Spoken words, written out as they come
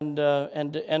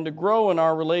and to grow in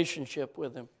our relationship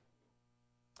with Him.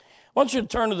 I want you to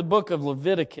turn to the book of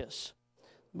Leviticus.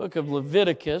 Book of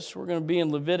Leviticus. We're going to be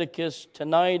in Leviticus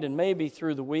tonight and maybe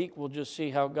through the week. We'll just see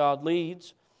how God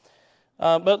leads.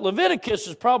 But Leviticus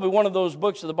is probably one of those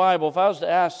books of the Bible. If I was to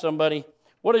ask somebody,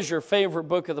 what is your favorite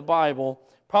book of the Bible?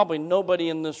 Probably nobody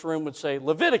in this room would say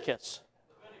Leviticus.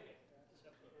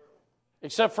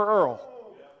 Except for Earl.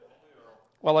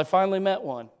 Well, I finally met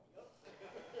one.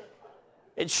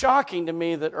 It's shocking to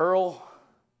me that Earl...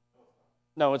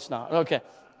 No, it's not. Okay.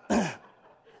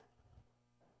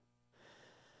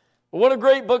 What a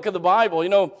great book of the Bible. You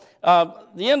know,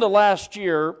 the end of last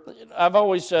year, I've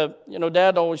always,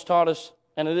 Dad always taught us,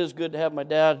 and it is good to have my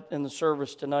dad in the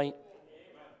service tonight.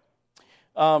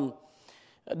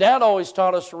 Dad always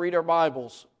taught us to read our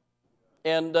Bibles.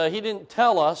 And he didn't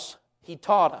tell us, he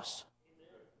taught us.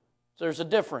 So there's a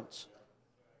difference.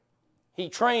 He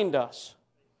trained us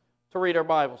to read our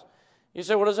Bibles. You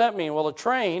say, what does that mean? Well, a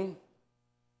train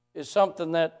is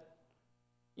something that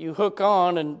you hook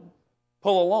on and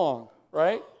pull along,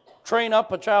 right? Train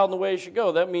up a child in the way he should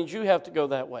go. That means you have to go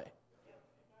that way.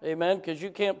 Amen? Because you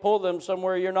can't pull them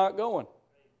somewhere you're not going.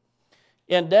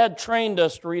 And Dad trained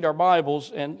us to read our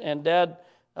Bibles, and Dad,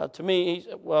 to me,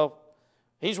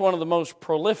 he's one of the most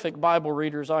prolific Bible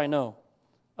readers I know.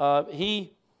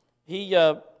 He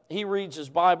reads his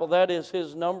Bible. That is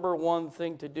his number one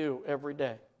thing to do every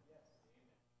day.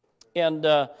 And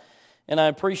I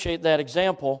appreciate that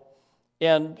example.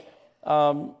 And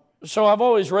so I've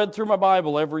always read through my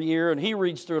Bible every year, and he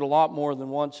reads through it a lot more than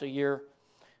once a year.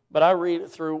 But I read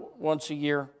it through once a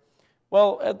year.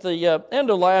 Well, at the end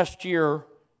of last year,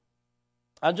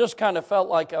 I just kind of felt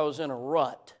like I was in a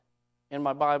rut in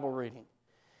my Bible reading.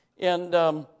 And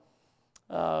a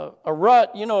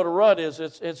rut, you know what a rut is?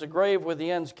 It's a grave with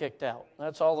the ends kicked out.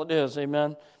 That's all it is,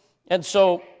 amen? And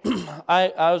so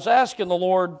I was asking the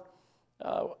Lord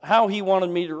how He wanted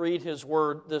me to read His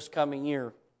Word this coming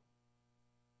year.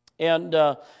 And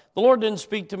the Lord didn't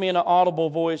speak to me in an audible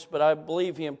voice, but I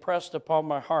believe He impressed upon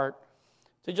my heart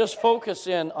to just focus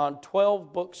in on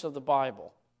 12 books of the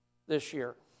Bible this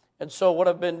year. And so what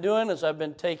I've been doing is I've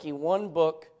been taking one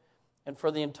book, and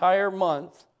for the entire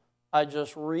month, I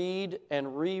just read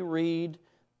and reread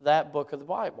that book of the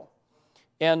Bible.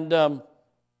 And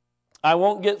I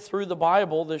won't get through the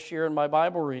Bible this year in my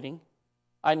Bible reading.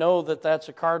 I know that that's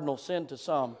a cardinal sin to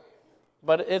some.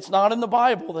 But it's not in the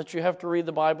Bible that you have to read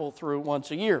the Bible through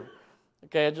once a year.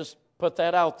 Okay, I just put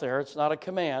that out there. It's not a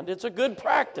command. It's a good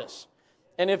practice.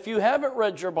 And if you haven't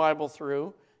read your Bible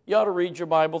through, you ought to read your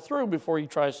Bible through before you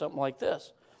try something like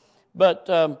this. But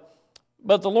the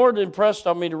Lord impressed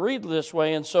on me to read this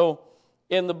way, and so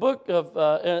in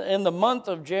the month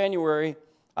of January,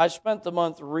 I spent the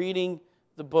month reading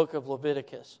the book of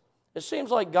Leviticus. It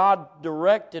seems like God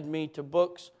directed me to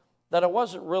books that I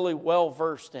wasn't really well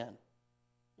versed in.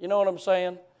 You know what I'm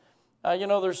saying?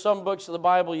 There's some books of the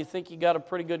Bible you think you got a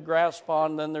pretty good grasp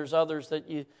on, then there's others that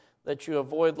you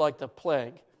avoid like the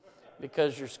plague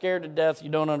because you're scared to death, you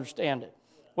don't understand it.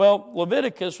 Well,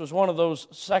 Leviticus was one of those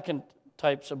second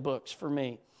types of books for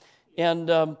me. And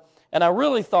I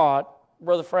really thought,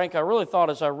 Brother Frank,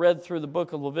 as I read through the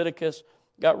book of Leviticus,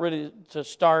 got ready to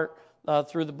start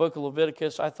through the book of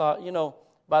Leviticus, I thought,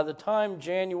 by the time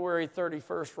January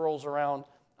 31st rolls around,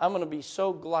 I'm going to be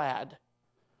so glad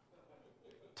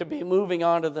to be moving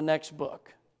on to the next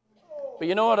book. But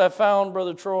you know what I found,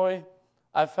 Brother Troy?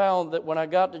 I found that when I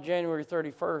got to January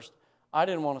 31st, I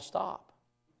didn't want to stop.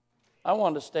 I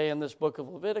wanted to stay in this book of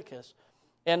Leviticus.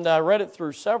 And I read it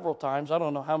through several times. I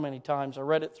don't know how many times I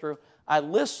read it through. I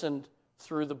listened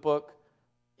through the book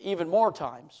even more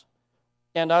times.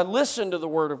 And I listened to the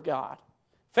Word of God.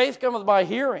 Faith cometh by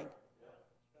hearing.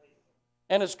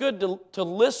 And it's good to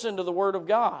listen to the Word of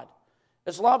God.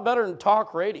 It's a lot better than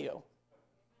talk radio.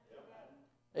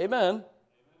 Amen.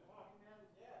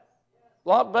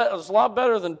 It's a lot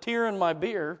better than tearing my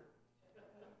beer.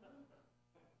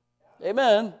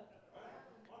 Amen.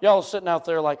 Y'all sitting out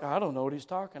there like, I don't know what he's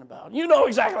talking about. You know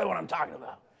exactly what I'm talking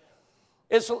about.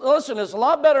 It's a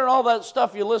lot better than all that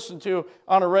stuff you listen to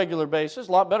on a regular basis.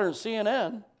 A lot better than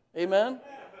CNN. Amen.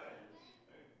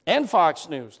 And Fox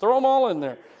News. Throw them all in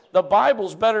there. The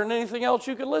Bible's better than anything else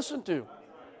you can listen to.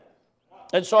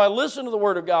 And so I listen to the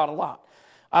Word of God a lot.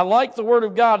 I like the Word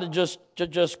of God to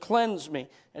just cleanse me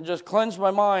and just cleanse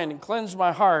my mind and cleanse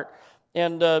my heart.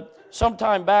 And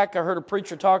sometime back I heard a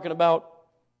preacher talking about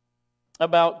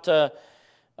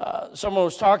someone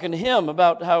was talking to him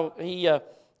about how he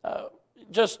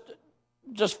just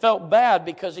felt bad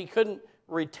because he couldn't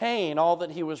retain all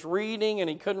that he was reading and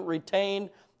he couldn't retain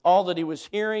all that he was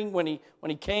hearing when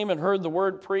he came and heard the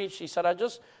word preached. He said, I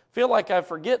just feel like I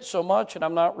forget so much and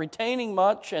I'm not retaining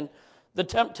much, and the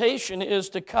temptation is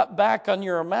to cut back on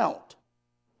your amount.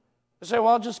 You say,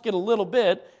 well, I'll just get a little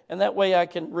bit, and that way I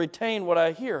can retain what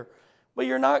I hear. But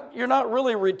you're not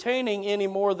really retaining any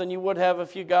more than you would have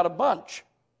if you got a bunch.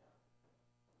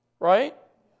 Right?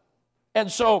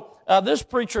 And so this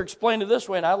preacher explained it this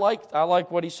way, and I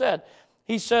like what he said.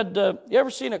 He said, you ever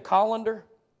seen a colander?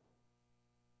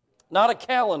 Not a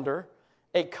calendar,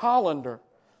 a colander.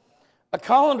 A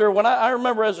colander, when I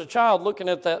remember as a child looking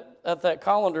at that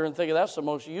colander and thinking, that's the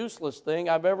most useless thing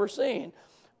I've ever seen.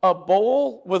 A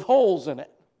bowl with holes in it.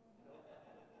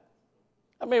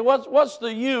 I mean, what's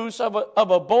the use of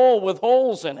a bowl with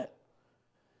holes in it?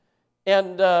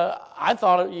 And I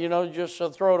thought, just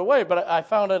throw it away, but I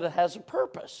found out it has a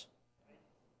purpose.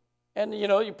 And,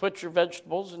 you put your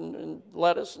vegetables and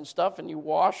lettuce and stuff, and you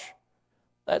wash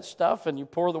that stuff, and you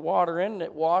pour the water in, and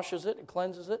it washes it, it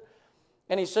cleanses it.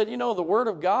 And he said, the Word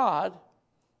of God,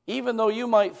 even though you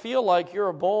might feel like you're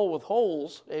a bowl with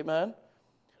holes, amen,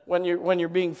 when you're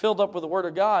being filled up with the Word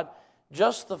of God,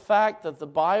 just the fact that the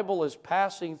Bible is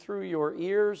passing through your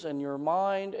ears and your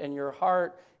mind and your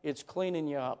heart, it's cleaning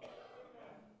you up.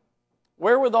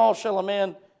 Wherewithal shall a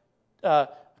man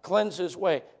cleanse his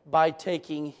way? By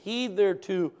taking heed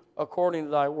thereto according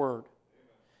to thy word.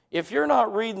 If you're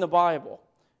not reading the Bible,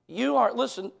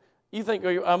 listen, you think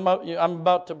I'm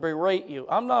about to berate you.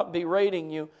 I'm not berating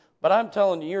you, but I'm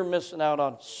telling you, you're missing out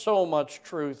on so much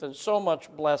truth and so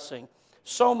much blessing,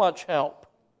 so much help.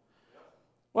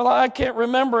 Well, I can't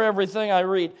remember everything I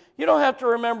read. You don't have to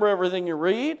remember everything you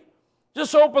read.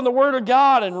 Just open the Word of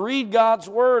God and read God's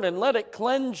Word and let it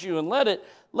cleanse you and let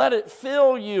it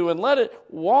fill you and let it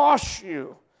wash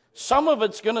you. Some of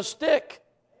it's going to stick.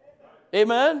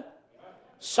 Amen?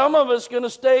 Some of it's going to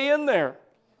stay in there.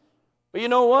 But you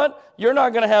know what? You're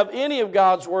not going to have any of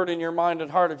God's Word in your mind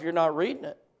and heart if you're not reading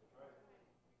it.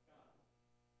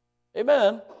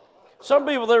 Amen? Some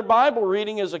people, their Bible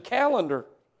reading is a calendar.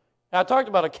 Now, I talked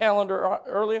about a calendar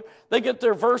earlier. They get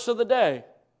their verse of the day.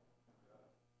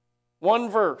 One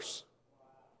verse.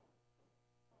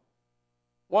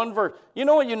 One verse. You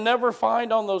know what you never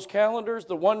find on those calendars,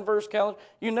 the one-verse calendar?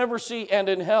 You never see, and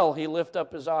in hell he lift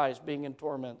up his eyes, being in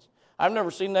torments. I've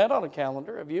never seen that on a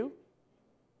calendar. Have you?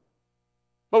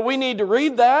 But we need to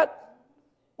read that.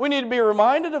 We need to be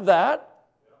reminded of that.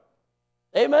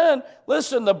 Amen.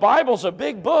 Listen, the Bible's a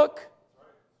big book.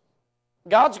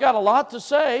 God's got a lot to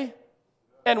say,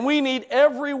 and we need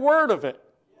every word of it.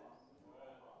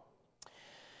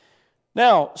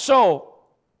 Now, so,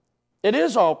 it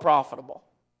is all profitable.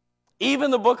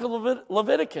 Even the book of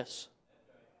Leviticus.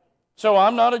 So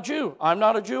I'm not a Jew. I'm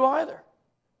not a Jew either.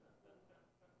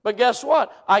 But guess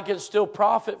what? I can still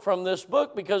profit from this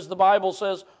book because the Bible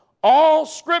says all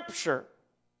Scripture.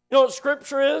 You know what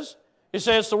Scripture is? You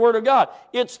say it's the Word of God.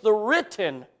 It's the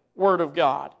written Word of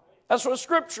God. That's what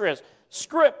Scripture is.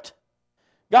 Script.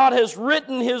 God has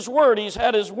written His Word. He's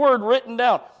had His Word written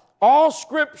down. All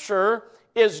Scripture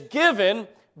is given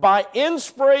by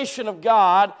inspiration of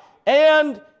God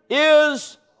and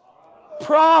is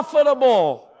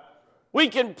profitable. We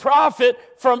can profit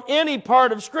from any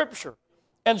part of Scripture.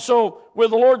 And so, with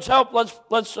the Lord's help,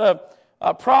 let's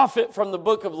profit from the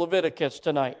book of Leviticus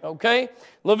tonight, okay?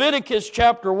 Leviticus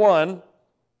chapter 1,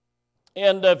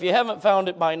 and if you haven't found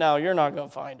it by now, you're not going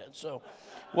to find it, so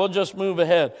we'll just move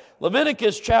ahead.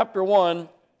 Leviticus chapter 1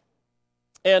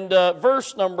 and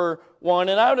verse number 1,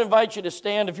 and I would invite you to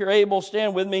stand if you're able,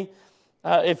 stand with me.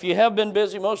 If you have been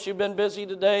busy, most of you have been busy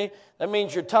today, that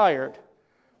means you're tired.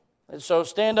 And so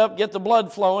stand up, get the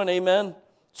blood flowing, amen,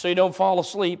 so you don't fall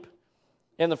asleep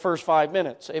in the first 5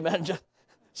 minutes, amen. Just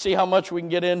see how much we can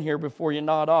get in here before you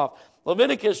nod off.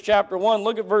 Leviticus chapter 1,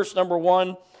 look at verse number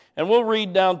 1, and we'll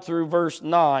read down through verse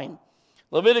 9.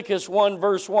 Leviticus 1,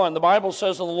 verse 1, the Bible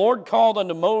says, "And the Lord called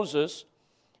unto Moses,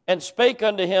 and spake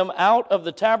unto him out of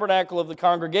the tabernacle of the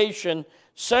congregation,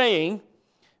 saying,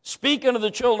 Speak unto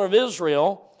the children of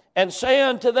Israel, and say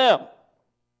unto them,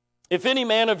 If any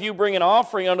man of you bring an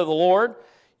offering unto the Lord,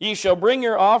 ye shall bring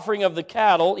your offering of the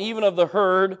cattle, even of the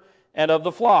herd, and of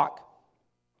the flock.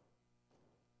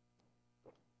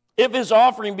 If his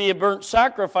offering be a burnt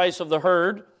sacrifice of the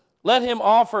herd, let him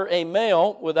offer a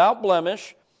male without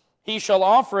blemish. He shall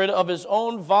offer it of his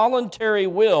own voluntary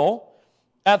will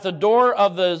at the door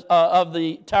of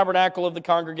the tabernacle of the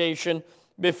congregation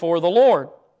before the Lord.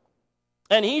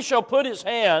 And he shall put his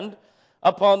hand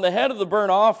upon the head of the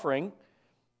burnt offering,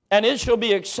 and it shall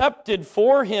be accepted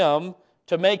for him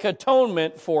to make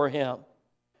atonement for him.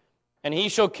 And he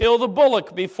shall kill the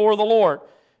bullock before the Lord.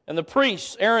 And the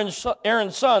priests,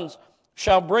 Aaron's sons,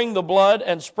 shall bring the blood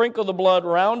and sprinkle the blood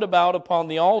round about upon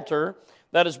the altar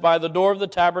that is by the door of the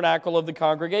tabernacle of the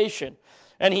congregation.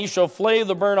 And he shall flay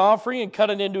the burnt offering and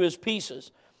cut it into his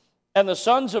pieces. And the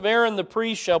sons of Aaron the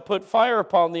priest shall put fire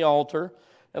upon the altar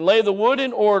and lay the wood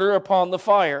in order upon the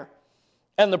fire.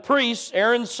 And the priests,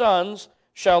 Aaron's sons,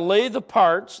 shall lay the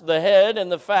parts, the head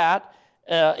and the fat,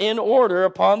 in order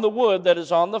upon the wood that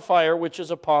is on the fire, which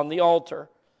is upon the altar.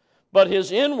 But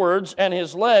his inwards and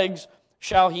his legs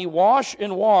shall he wash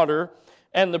in water,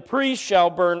 and the priest shall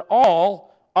burn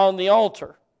all on the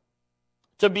altar,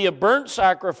 to be a burnt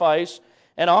sacrifice,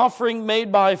 an offering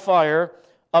made by fire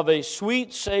of a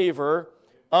sweet savor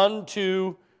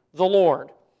unto the Lord.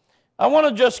 I want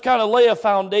to just kind of lay a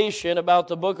foundation about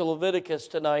the book of Leviticus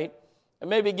tonight, and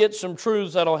maybe get some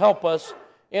truths that'll help us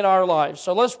in our lives.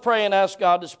 So let's pray and ask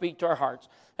God to speak to our hearts.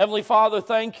 Heavenly Father,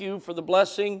 thank you for the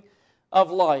blessing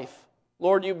of life.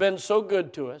 Lord, you've been so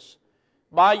good to us.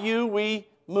 By you we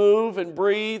move and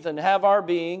breathe and have our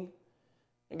being.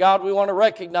 And God, we want to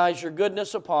recognize your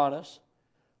goodness upon us.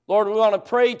 Lord, we want to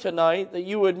pray tonight that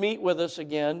you would meet with us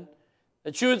again,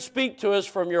 that you would speak to us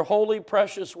from your holy,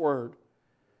 precious word.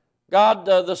 God,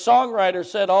 the songwriter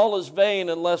said, all is vain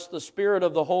unless the Spirit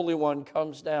of the Holy One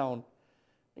comes down.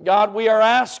 God, we are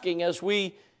asking, as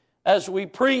we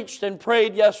preached and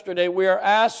prayed yesterday, we are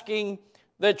asking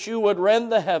that you would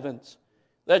rend the heavens,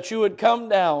 that you would come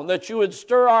down, that you would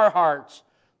stir our hearts.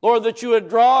 Lord, that you would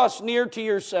draw us near to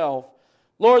yourself.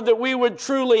 Lord, that we would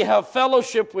truly have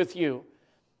fellowship with you,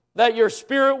 that your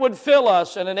Spirit would fill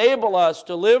us and enable us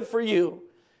to live for you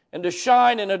and to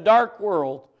shine in a dark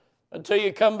world until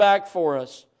you come back for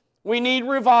us. We need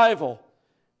revival.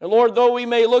 And Lord, though we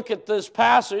may look at this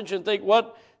passage and think,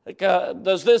 what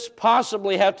does this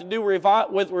possibly have to do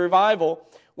with revival?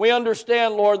 We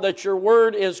understand, Lord, that your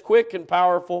word is quick and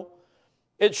powerful.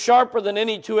 It's sharper than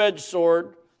any two-edged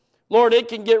sword. Lord, it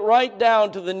can get right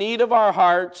down to the need of our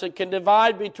hearts. It can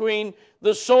divide between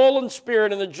the soul and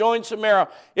spirit and the joints and marrow.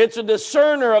 It's a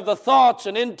discerner of the thoughts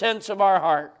and intents of our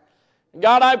heart.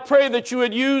 God, I pray that you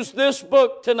would use this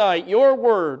book tonight, your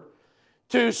word,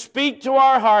 to speak to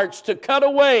our hearts, to cut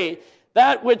away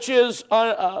that which is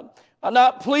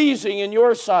not pleasing in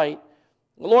your sight.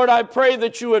 Lord, I pray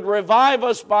that you would revive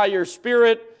us by your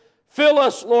Spirit. Fill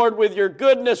us, Lord, with your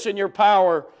goodness and your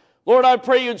power. Lord, I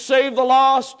pray you'd save the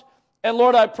lost. And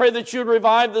Lord, I pray that you'd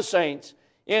revive the saints.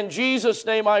 In Jesus'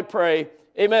 name I pray.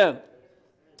 Amen.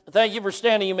 Thank you for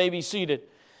standing. You may be seated.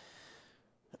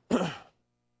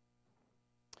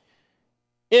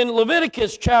 In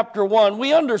Leviticus chapter 1,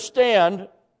 we understand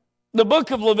the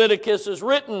book of Leviticus is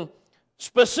written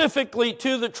specifically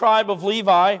to the tribe of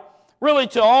Levi, really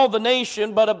to all the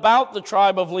nation, but about the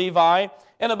tribe of Levi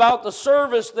and about the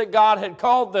service that God had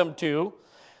called them to.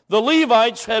 The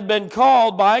Levites had been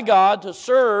called by God to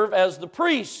serve as the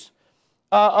priests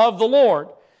of the Lord.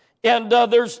 And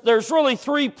there's really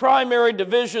three primary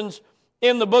divisions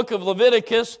in the book of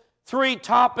Leviticus, three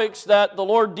topics that the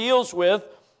Lord deals with.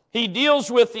 He deals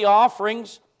with the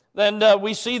offerings, and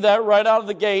we see that right out of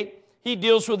the gate. He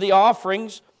deals with the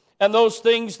offerings and those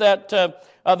things that,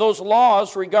 those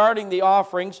laws regarding the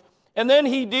offerings. And then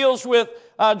he deals with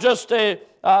just a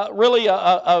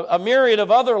myriad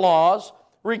of other laws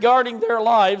regarding their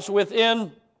lives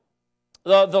within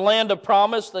the land of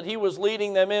promise that he was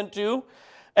leading them into.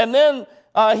 And then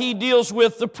he deals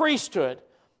with the priesthood.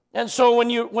 And so when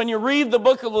you read the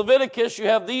book of Leviticus, you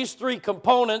have these three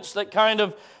components that kind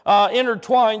of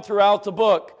intertwine throughout the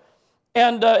book.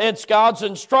 And it's God's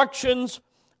instructions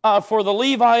for the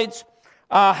Levites,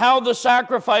 how the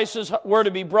sacrifices were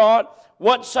to be brought,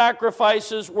 what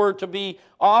sacrifices were to be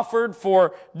offered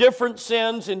for different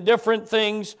sins and different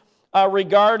things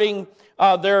regarding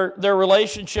their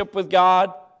relationship with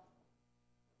God.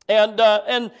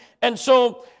 And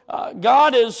so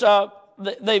God is...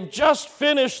 They've just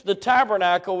finished the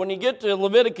tabernacle. When you get to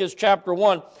Leviticus chapter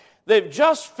 1, they've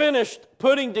just finished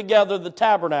putting together the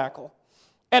tabernacle.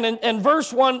 And in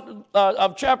verse 1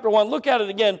 of chapter 1, look at it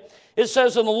again. It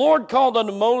says, "And the Lord called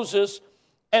unto Moses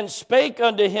and spake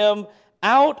unto him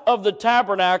out of the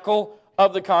tabernacle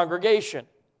of the congregation."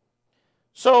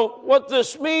 So what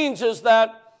this means is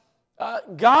that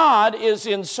God is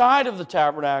inside of the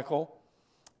tabernacle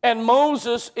and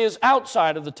Moses is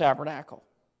outside of the tabernacle.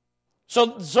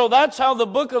 So that's how the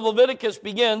book of Leviticus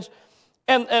begins.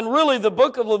 And really the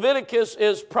book of Leviticus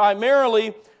is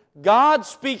primarily God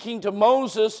speaking to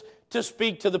Moses to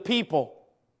speak to the people.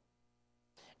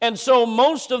 And so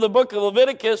most of the book of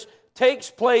Leviticus takes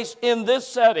place in this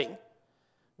setting.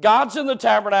 God's in the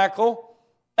tabernacle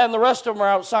and the rest of them are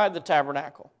outside the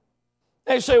tabernacle.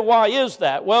 And you say, why is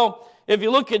that? Well, if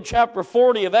you look at chapter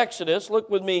 40 of Exodus, look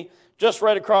with me, just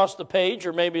right across the page,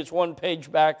 or maybe it's one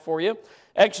page back for you.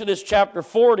 Exodus chapter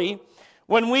 40.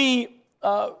 When we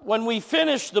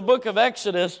finish the book of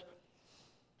Exodus,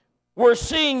 we're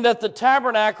seeing that the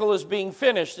tabernacle is being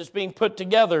finished. It's being put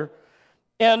together.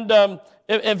 And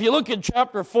if you look at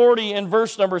chapter 40 and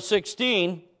verse number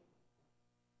 16,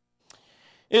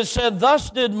 it said, "Thus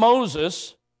did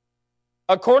Moses,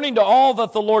 according to all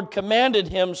that the Lord commanded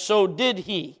him, so did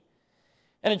he."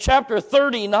 And in chapter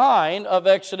 39 of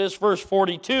Exodus, verse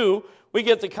 42, we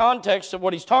get the context of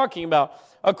what he's talking about.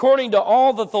 "According to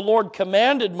all that the Lord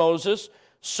commanded Moses,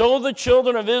 so the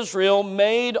children of Israel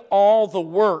made all the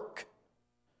work."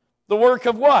 The work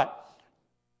of what?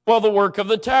 Well, the work of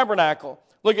the tabernacle.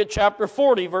 Look at chapter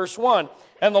 40, verse 1.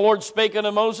 "And the Lord spake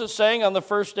unto Moses, saying, On the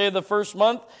first day of the first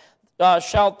month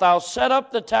shalt thou set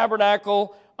up the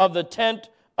tabernacle of the tent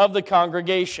of the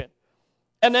congregation."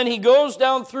 And then he goes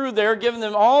down through there, giving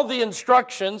them all the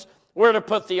instructions, where to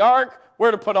put the ark, where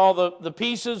to put all the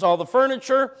pieces, all the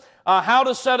furniture, how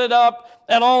to set it up,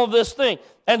 and all of this thing.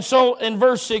 And so in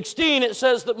verse 16, it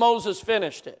says that Moses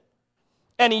finished it.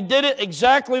 And he did it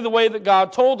exactly the way that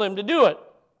God told him to do it.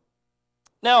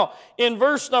 Now, in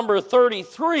verse number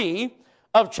 33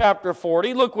 of chapter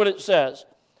 40, look what it says.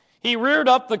 "He reared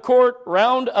up the court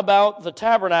round about the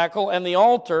tabernacle and the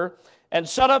altar, and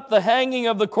set up the hanging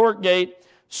of the court gate.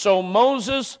 So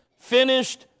Moses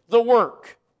finished the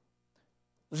work."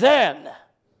 Then.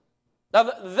 Now,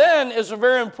 then is a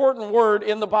very important word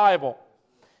in the Bible.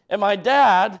 And my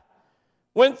dad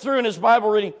went through in his Bible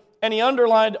reading, and he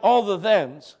underlined all the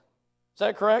thens. Is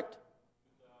that correct?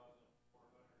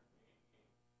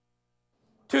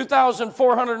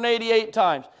 2,488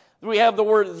 times. We have the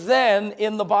word then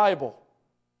in the Bible.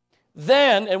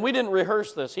 Then, and we didn't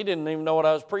rehearse this. He didn't even know what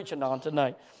I was preaching on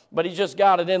tonight. But he just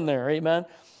got it in there, amen?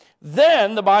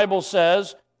 Then, the Bible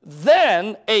says,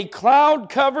 "Then a cloud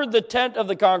covered the tent of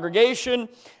the congregation,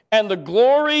 and the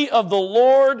glory of the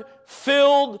Lord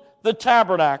filled the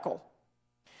tabernacle.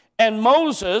 And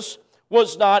Moses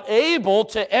was not able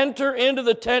to enter into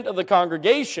the tent of the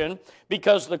congregation,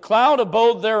 because the cloud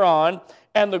abode thereon,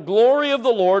 and the glory of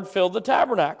the Lord filled the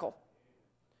tabernacle."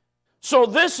 So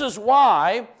this is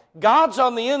why God's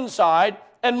on the inside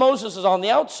and Moses is on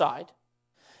the outside.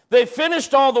 They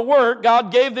finished all the work.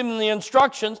 God gave them the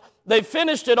instructions. They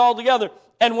finished it all together.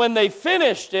 And when they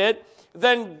finished it,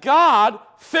 then God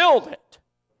filled it.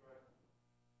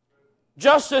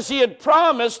 Just as he had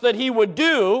promised that he would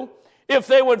do, if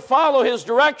they would follow his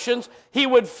directions, he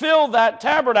would fill that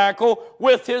tabernacle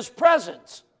with his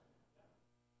presence.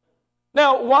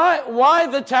 Now, why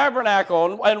the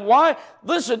tabernacle? And why,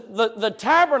 listen, the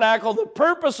tabernacle, the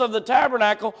purpose of the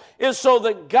tabernacle is so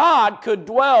that God could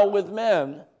dwell with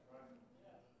men.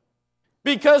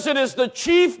 Because it is the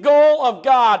chief goal of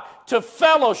God to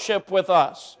fellowship with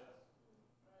us.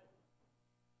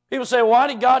 People say, why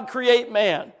did God create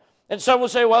man? And some will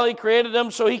say, well, he created them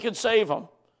so he could save them.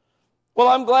 Well,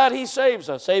 I'm glad he saves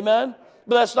us, amen?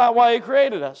 But that's not why he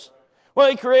created us. Well,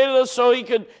 he created us so he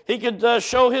could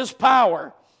show his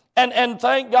power. And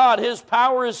thank God, his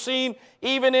power is seen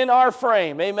even in our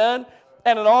frame, amen?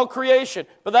 And in all creation.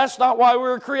 But that's not why we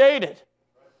were created.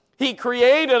 He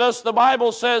created us, the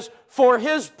Bible says, for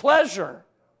his pleasure.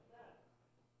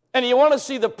 And you want to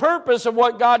see the purpose of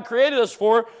what God created us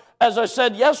for, as I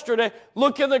said yesterday,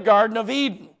 look in the Garden of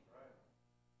Eden.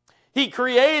 He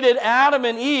created Adam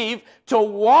and Eve to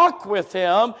walk with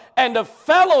him and to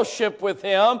fellowship with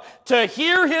him, to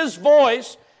hear his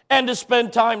voice and to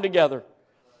spend time together.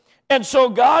 And so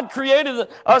God created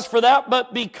us for that,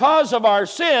 but because of our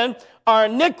sin, our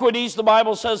iniquities, the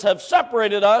Bible says, have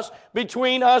separated us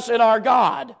between us and our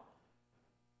God.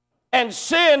 And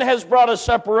sin has brought a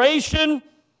separation,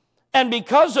 and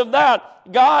because of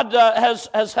that, God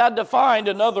has had to find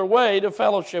another way to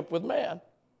fellowship with man.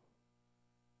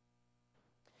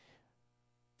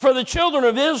 For the children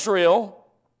of Israel,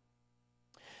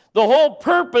 the whole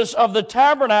purpose of the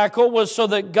tabernacle was so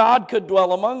that God could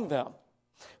dwell among them.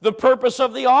 The purpose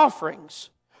of the offerings,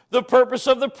 the purpose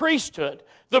of the priesthood,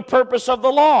 the purpose of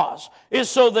the laws is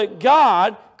so that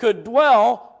God could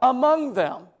dwell among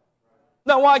them.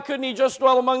 Now, why couldn't he just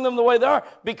dwell among them the way they are?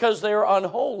 Because they are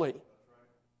unholy.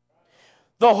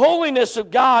 The holiness of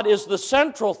God is the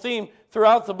central theme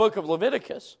throughout the book of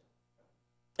Leviticus.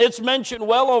 It's mentioned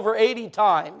well over 80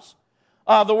 times,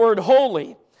 the word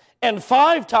holy. And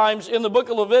 5 times in the book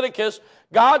of Leviticus,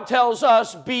 God tells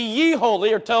us, be ye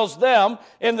holy, or tells them,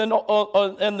 in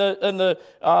the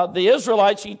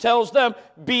Israelites, he tells them,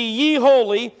 be ye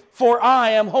holy, for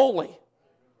I am holy.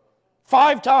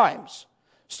 5 times.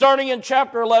 Starting in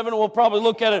chapter 11, we'll probably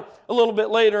look at it a little bit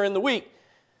later in the week.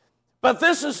 But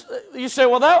this is, you say,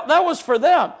 well, that was for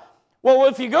them. Well,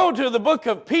 if you go to the book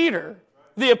of Peter,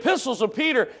 the epistles of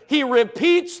Peter, he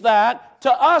repeats that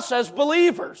to us as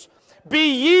believers.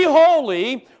 Be ye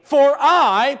holy, for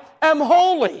I am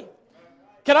holy.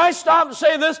 Can I stop and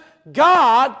say this?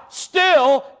 God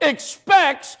still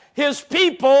expects His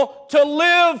people to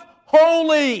live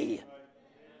holy.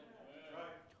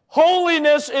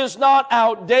 Holiness is not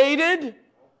outdated.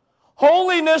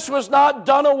 Holiness was not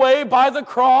done away by the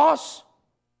cross.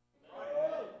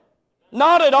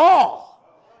 Not at all.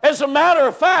 As a matter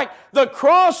of fact, the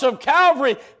cross of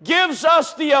Calvary gives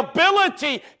us the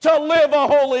ability to live a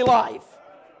holy life.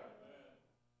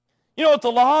 You know what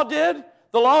the law did?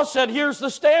 The law said, here's the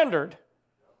standard.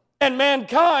 And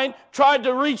mankind tried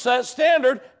to reach that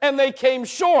standard, and they came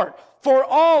short. For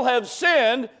all have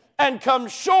sinned and come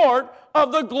short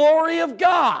of the glory of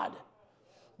God.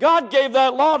 God gave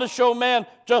that law to show man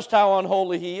just how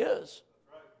unholy he is.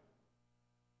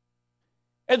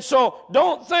 And so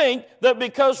don't think that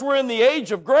because we're in the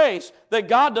age of grace that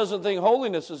God doesn't think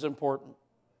holiness is important.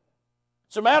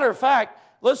 As a matter of fact,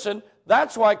 listen,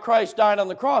 that's why Christ died on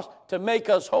the cross, to make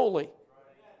us holy.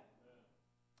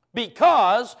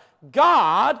 Because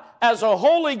God, as a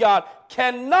holy God,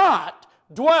 cannot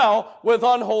dwell with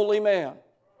unholy man.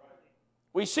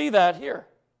 We see that here.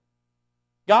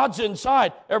 God's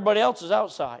inside, everybody else is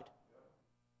outside.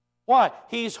 Why?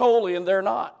 He's holy and they're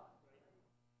not.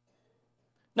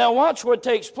 Now watch what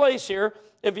takes place here.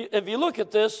 If you look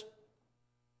at this,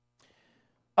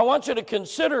 I want you to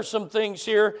consider some things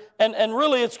here, and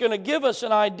really it's going to give us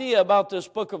an idea about this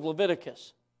book of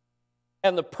Leviticus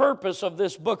and the purpose of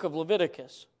this book of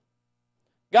Leviticus.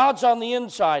 God's on the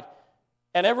inside,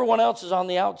 and everyone else is on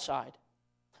the outside.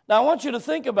 Now I want you to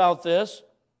think about this.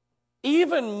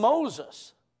 Even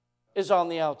Moses is on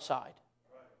the outside.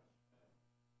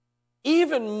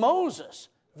 Even Moses,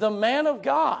 the man of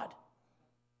God.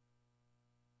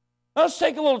 Now let's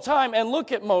take a little time and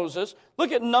look at Moses.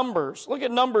 Look at Numbers. Look at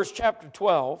Numbers chapter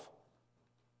 12.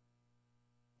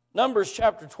 Numbers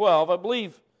chapter 12. I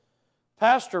believe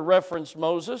Pastor referenced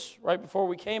Moses right before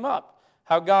we came up.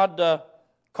 How God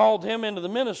called him into the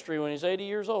ministry when he's 80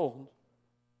 years old.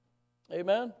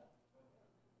 Amen?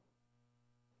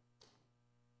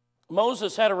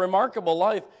 Moses had a remarkable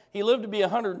life. He lived to be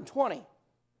 120.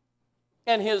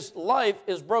 And his life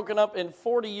is broken up in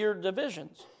 40-year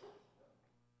divisions.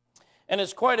 And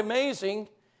it's quite amazing.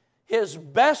 His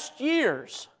best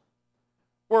years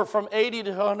were from 80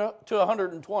 to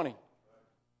 120.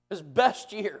 His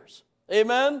best years.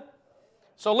 Amen?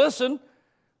 So listen,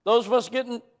 those of us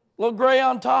getting a little gray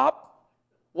on top,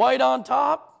 white on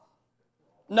top,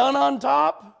 none on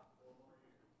top.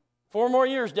 4 more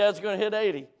years, Dad's going to hit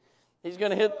 80. He's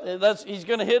going to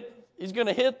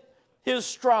hit his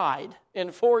stride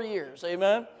in 4 years.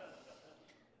 Amen?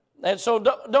 And so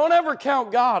don't ever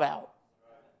count God out.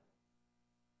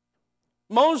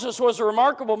 Moses was a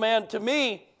remarkable man. To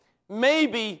me,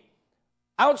 maybe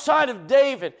outside of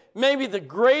David, maybe the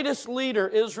greatest leader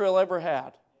Israel ever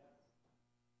had.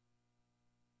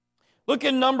 Look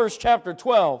in Numbers chapter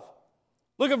 12.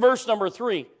 Look at verse number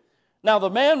 3. Now the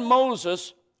man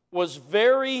Moses was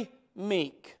very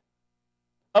meek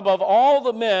above all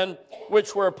the men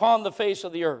which were upon the face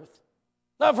of the earth.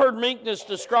 Now I've heard meekness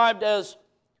described as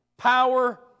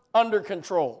power under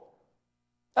control.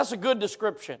 That's a good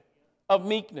description of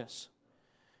meekness.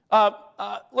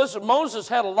 Listen, Moses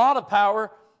had a lot of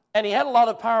power, and he had a lot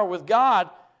of power with God,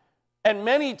 and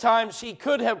many times he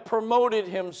could have promoted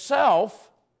himself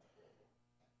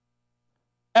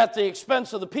at the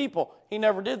expense of the people. He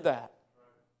never did that.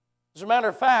 As a matter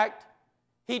of fact,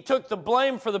 he took the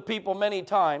blame for the people many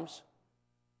times.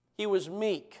 He was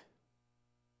meek.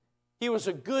 He was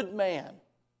a good man.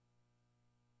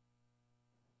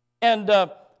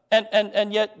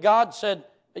 And yet God said,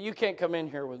 you can't come in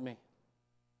here with me.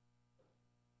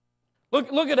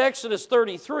 Look at Exodus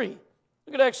 33.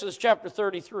 Look at Exodus chapter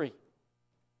 33.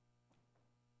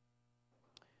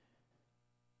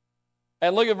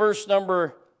 And look at verse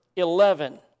number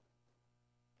 11.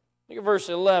 Look at verse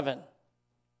 11.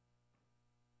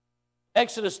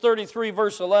 Exodus 33,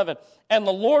 verse 11. And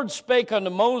the Lord spake unto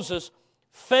Moses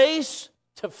face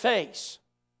to face,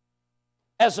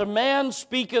 as a man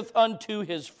speaketh unto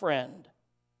his friend.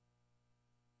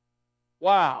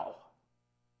 Wow.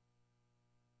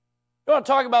 You want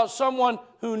to talk about someone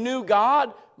who knew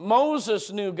God?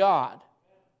 Moses knew God.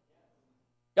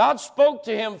 God spoke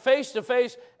to him face to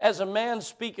face as a man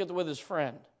speaketh with his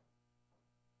friend.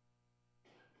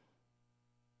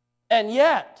 And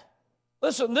yet,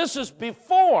 listen, this is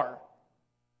before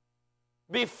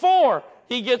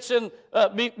he gets in,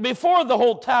 before the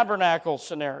whole tabernacle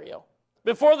scenario.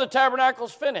 before the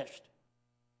tabernacle's finished.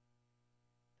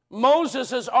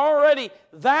 Moses is already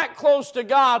that close to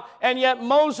God, and yet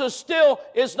Moses still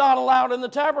is not allowed in the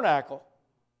tabernacle.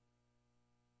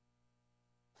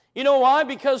 You know why?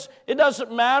 Because it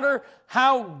doesn't matter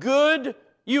how good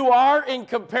you are in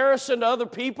comparison to other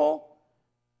people.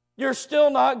 You're still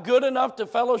not good enough to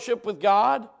fellowship with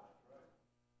God.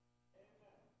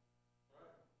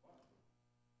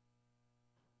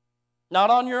 Not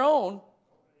on your own.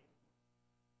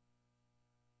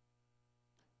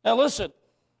 Now listen.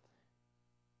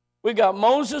 We've got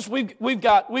Moses, we've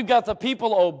got the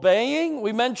people obeying.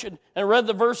 We mentioned and read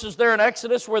the verses there in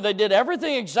Exodus where they did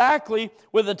everything exactly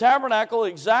with the tabernacle,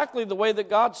 exactly the way that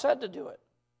God said to do it.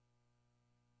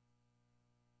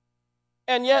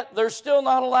 And yet they're still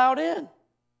not allowed in.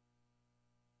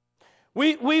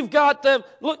 We've got them,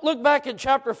 look back in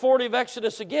chapter 40 of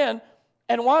Exodus again,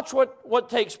 and watch what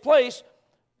takes place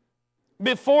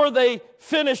before they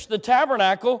finish the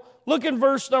tabernacle. Look at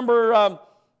verse number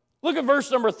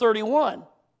 31.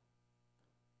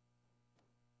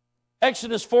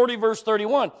 Exodus 40, verse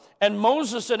 31. And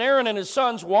Moses and Aaron and his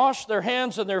sons washed their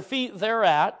hands and their feet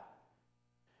thereat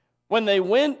when they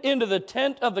went into the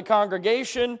tent of the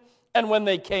congregation, and when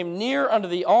they came near unto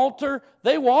the altar,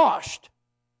 they washed,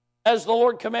 as the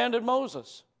Lord commanded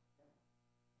Moses.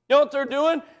 You know what they're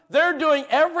doing? They're doing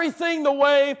everything the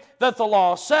way that the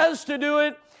law says to do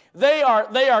it. They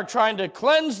are trying to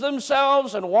cleanse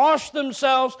themselves and wash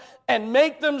themselves and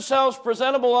make themselves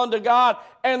presentable unto God,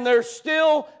 and they're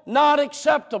still not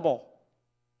acceptable.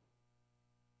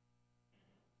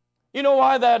 You know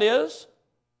why that is?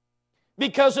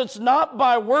 Because it's not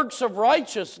by works of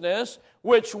righteousness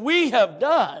which we have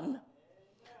done,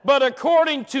 but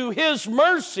according to His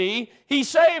mercy He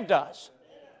saved us.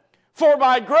 For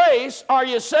by grace are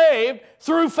you saved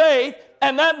through faith,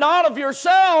 and that not of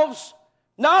yourselves.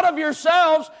 Not of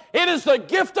yourselves, it is the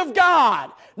gift of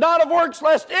God, not of works,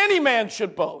 lest any man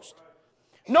should boast.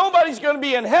 Nobody's going to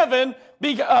be in heaven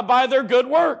by their good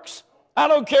works. I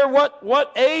don't care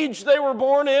what age they were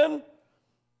born in,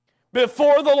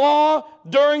 before the law,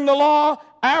 during the law,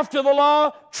 after the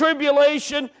law,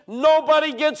 tribulation.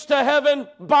 Nobody gets to heaven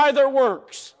by their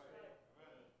works,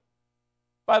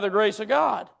 by the grace of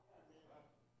God.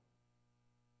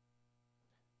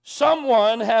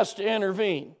 Someone has to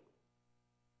intervene.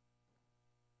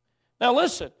 Now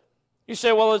listen, you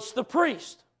say, well, it's the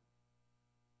priest.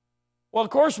 Well,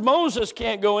 of course, Moses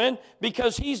can't go in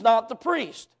because he's not the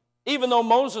priest, even though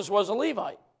Moses was a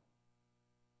Levite.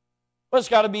 But it's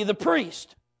got to be the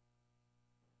priest.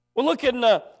 Well,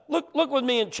 look with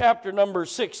me in chapter number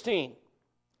 16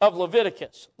 of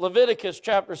Leviticus. Leviticus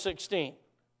chapter 16.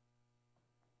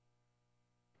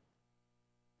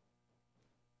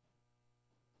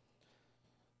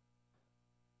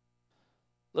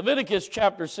 Leviticus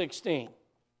chapter 16.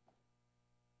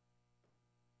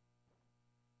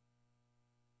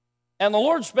 And the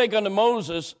Lord spake unto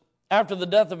Moses after the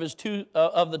death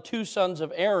of the two sons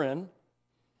of Aaron,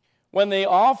 when they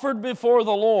offered before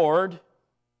the Lord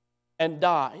and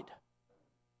died.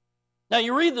 Now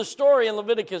you read the story in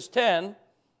Leviticus 10.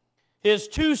 His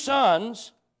two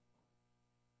sons,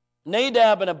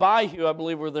 Nadab and Abihu, I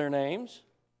believe were their names,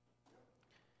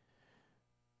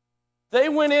 they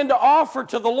went in to offer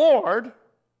to the Lord,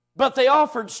 but they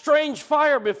offered strange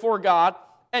fire before God,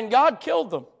 and God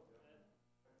killed them.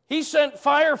 He sent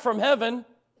fire from heaven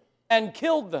and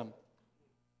killed them.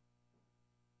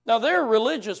 Now, they're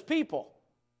religious people.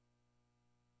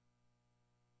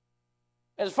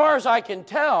 As far as I can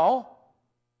tell,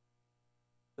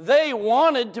 they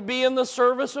wanted to be in the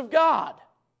service of God.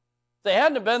 If they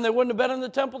hadn't have been, they wouldn't have been in the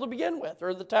temple to begin with,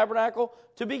 or the tabernacle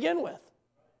to begin with.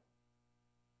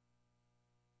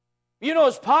 You know,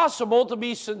 it's possible to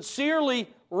be sincerely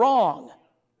wrong.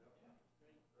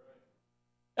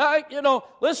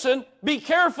 Listen, be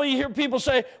careful. You hear people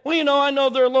say, well, I know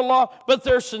they're a little off, but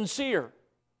they're sincere.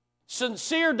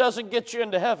 Sincere doesn't get you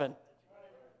into heaven.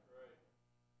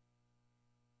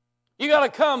 You got to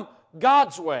come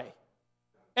God's way.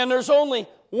 And there's only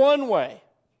one way.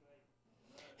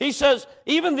 He says,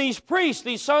 even these priests,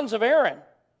 these sons of Aaron,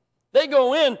 they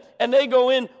go in, and they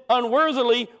go in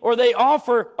unworthily, or they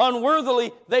offer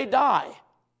unworthily, they die.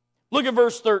 Look at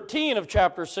verse 13 of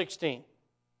chapter 16.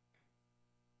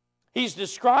 He's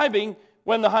describing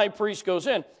when the high priest goes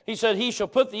in. He said, he shall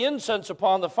put the incense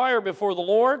upon the fire before the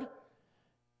Lord,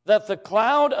 that the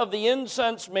cloud of the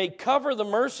incense may cover the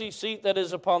mercy seat that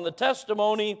is upon the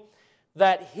testimony,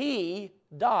 that he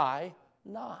die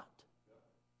not.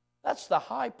 That's the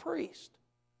high priest.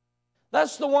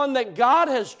 That's the one that God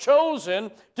has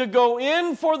chosen to go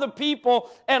in for the people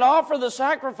and offer the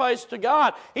sacrifice to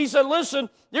God. He said, listen,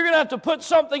 you're going to have to put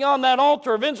something on that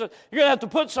altar of incense. You're going to have to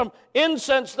put some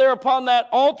incense there upon that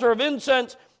altar of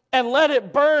incense and let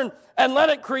it burn and let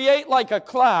it create like a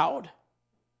cloud,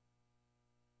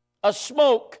 a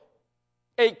smoke,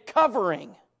 a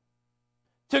covering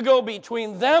to go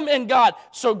between them and God,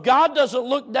 so God doesn't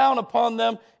look down upon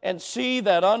them and see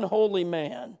that unholy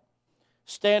man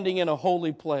standing in a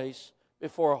holy place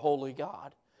before a holy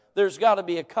God. There's got to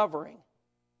be a covering.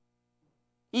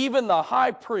 Even the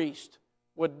high priest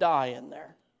would die in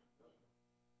there.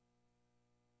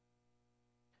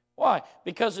 Why?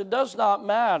 Because it does not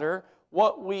matter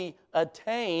what we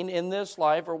attain in this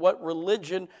life or what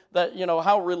religion, that,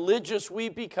 how religious we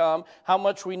become, how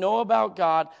much we know about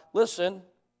God. Listen,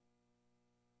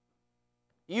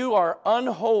 you are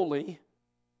unholy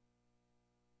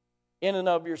in and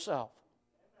of yourself.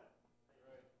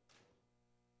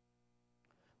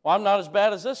 Well, I'm not as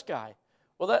bad as this guy.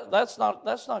 Well, that's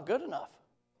not good enough.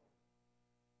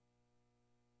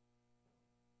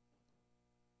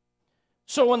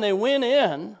 So when they went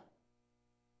in,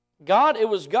 it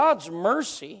was God's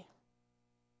mercy.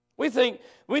 We think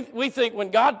when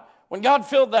God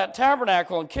filled that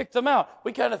tabernacle and kicked them out,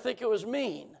 we kind of think it was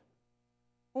mean.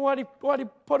 Why'd he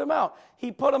put them out?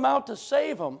 He put them out to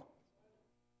save them,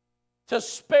 to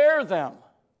spare them.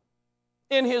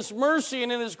 In His mercy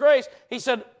and in His grace, He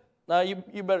said, no,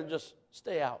 you better just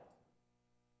stay out.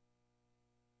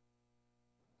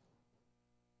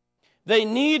 They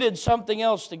needed something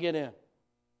else to get in.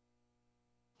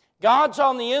 God's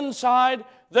on the inside,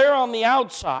 they're on the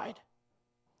outside.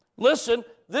 Listen,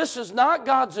 this is not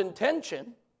God's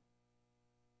intention.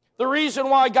 The reason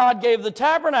why God gave the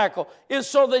tabernacle is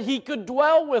so that He could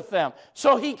dwell with them,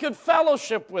 so He could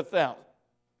fellowship with them.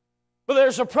 But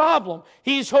there's a problem.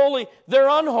 He's holy, they're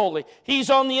unholy. He's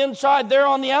on the inside, they're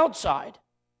on the outside.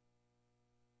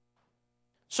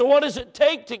 So what does it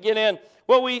take to get in?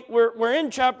 Well, we're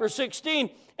in chapter 16,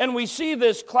 and we see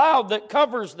this cloud that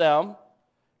covers them.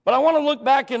 But I want to look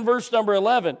back in verse number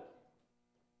 11.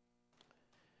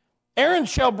 Aaron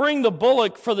shall bring the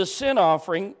bullock for the sin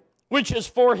offering, which is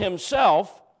for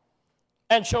himself,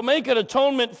 and shall make an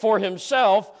atonement for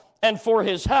himself and for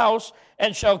his house,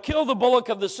 and shall kill the bullock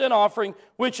of the sin offering,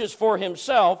 which is for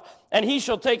himself, and he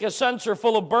shall take a censer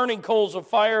full of burning coals of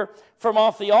fire from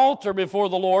off the altar before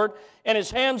the Lord, and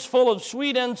his hands full of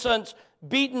sweet incense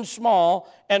beaten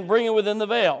small, and bring it within the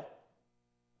veil.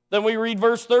 Then we read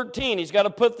verse 13. He's got to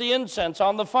put the incense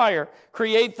on the fire,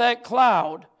 create that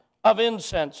cloud of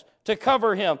incense to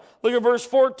cover him. Look at verse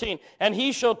 14. And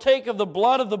he shall take of the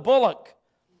blood of the bullock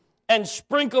and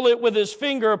sprinkle it with his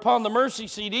finger upon the mercy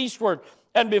seat eastward.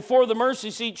 And before the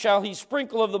mercy seat shall he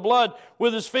sprinkle of the blood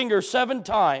with his finger 7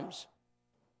 times.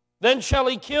 Then shall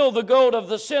he kill the goat of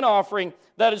the sin offering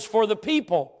that is for the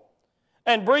people,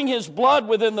 and bring his blood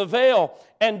within the veil,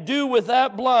 and do with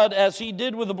that blood as he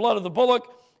did with the blood of the bullock,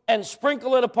 and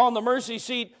sprinkle it upon the mercy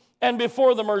seat and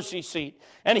before the mercy seat.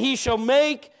 And he shall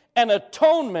make an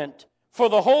atonement for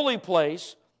the holy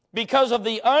place because of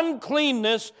the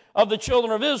uncleanness of the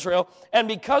children of Israel, and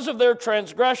because of their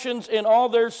transgressions in all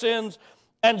their sins.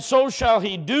 And so shall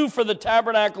he do for the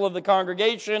tabernacle of the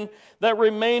congregation that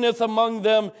remaineth among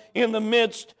them in the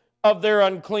midst of their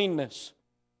uncleanness.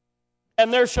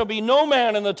 And there shall be no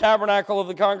man in the tabernacle of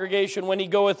the congregation when he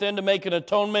goeth in to make an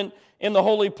atonement in the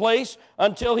holy place,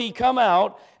 until he come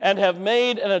out and have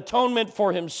made an atonement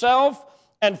for himself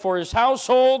and for his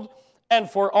household and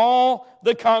for all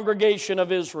the congregation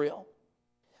of Israel.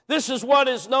 This is what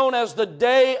is known as the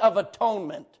Day of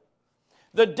Atonement.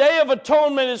 The Day of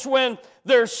Atonement is when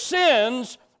their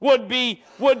sins would be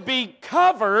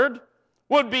covered,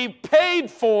 would be paid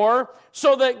for,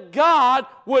 so that God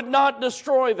would not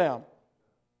destroy them.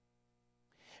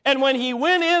 And when he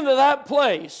went into that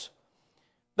place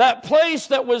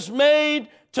that was made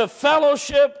to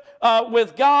fellowship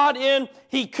with God in,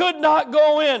 he could not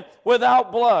go in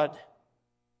without blood.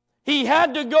 He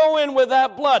had to go in with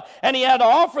that blood, and he had to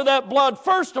offer that blood,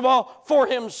 first of all, for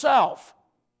himself.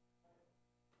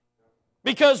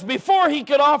 Because before he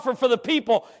could offer for the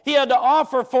people, he had to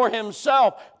offer for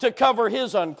himself to cover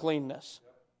his uncleanness.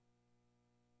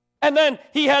 And then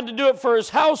he had to do it for his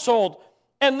household.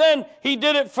 And then he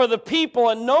did it for the people.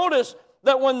 And notice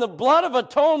that when the blood of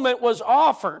atonement was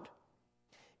offered,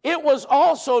 it was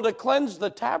also to cleanse the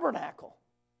tabernacle.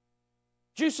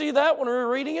 Did you see that when we were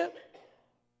reading it?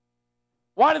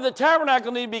 Why did the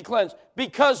tabernacle need to be cleansed?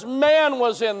 Because man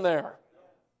was in there.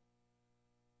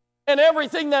 And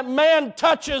everything that man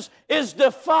touches is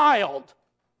defiled.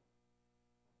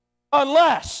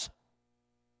 Unless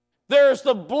There's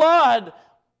the blood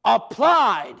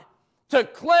applied to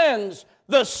cleanse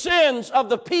the sins of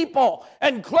the people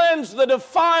and cleanse the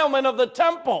defilement of the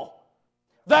temple.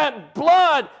 That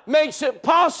blood makes it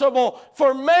possible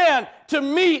for man to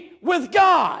meet with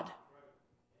God.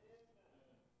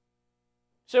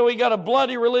 So we got a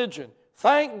bloody religion.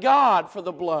 Thank God for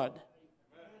the blood.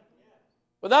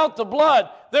 Without the blood,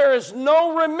 there is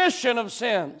no remission of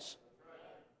sins.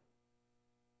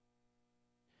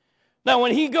 Now,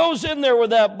 when he goes in there with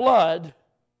that blood,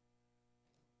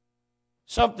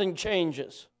 something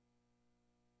changes.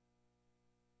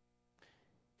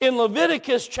 In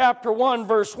Leviticus chapter 1,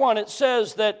 verse 1, it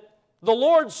says that the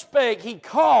Lord spake, he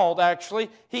called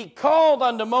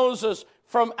unto Moses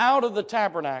from out of the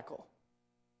tabernacle.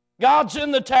 God's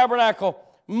in the tabernacle.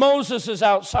 Moses is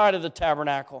outside of the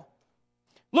tabernacle.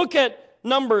 Look at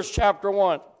Numbers chapter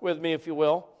 1 with me, if you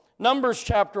will. Numbers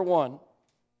chapter 1.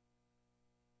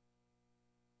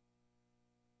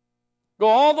 Go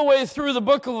all the way through the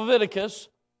book of Leviticus.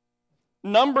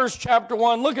 Numbers chapter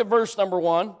 1. Look at verse number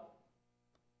 1.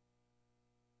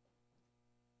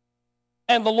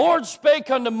 And the Lord spake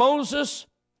unto Moses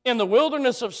in the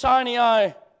wilderness of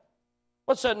Sinai.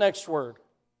 What's that next word?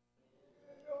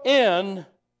 In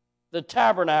the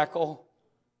tabernacle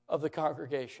of the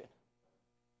congregation.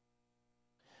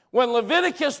 When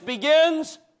Leviticus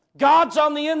begins, God's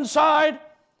on the inside,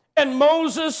 and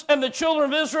Moses and the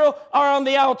children of Israel are on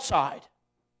the outside.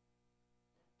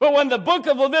 But when the book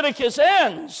of Leviticus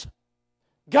ends,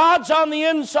 God's on the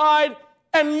inside,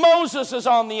 and Moses is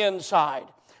on the inside.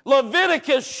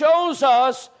 Leviticus shows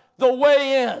us the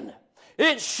way in.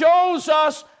 It shows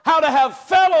us how to have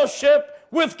fellowship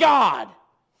with God.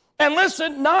 And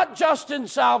listen, not just in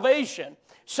salvation.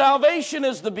 Salvation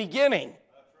is the beginning.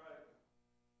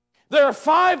 There are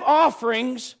 5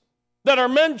 offerings that are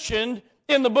mentioned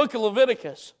in the book of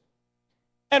Leviticus.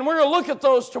 And we're going to look at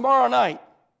those tomorrow night.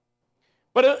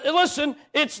 But listen,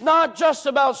 it's not just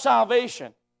about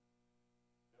salvation.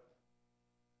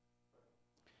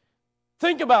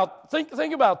 Think about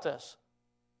this.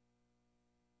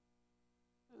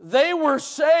 They were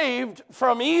saved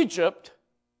from Egypt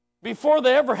before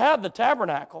they ever had the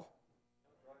tabernacle.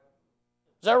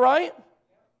 Is that right?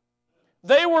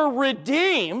 They were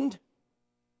redeemed.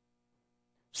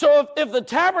 So if the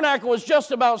tabernacle was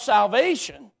just about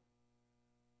salvation,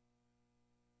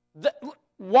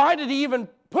 why did he even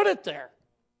put it there?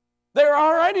 They're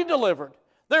already delivered.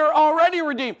 They're already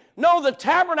redeemed. No, the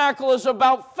tabernacle is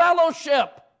about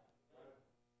fellowship.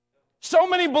 So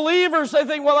many believers, they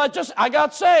think, well, I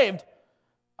got saved.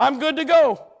 I'm good to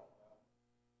go.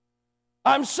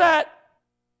 I'm set.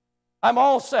 I'm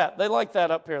all set. They like that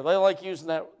up here. They like using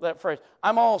that phrase.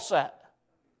 I'm all set.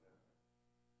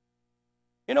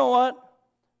 You know what?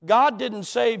 God didn't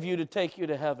save you to take you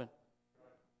to heaven.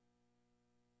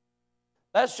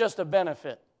 That's just a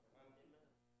benefit.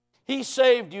 He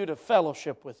saved you to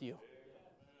fellowship with you.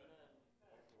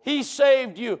 He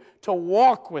saved you to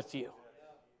walk with you.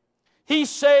 He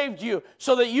saved you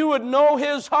so that you would know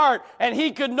His heart and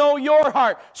He could know your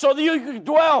heart, so that you could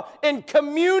dwell in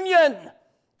communion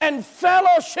and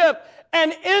fellowship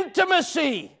and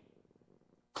intimacy,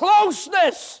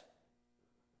 closeness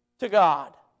to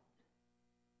God.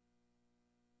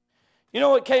 You know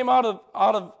what came out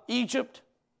of Egypt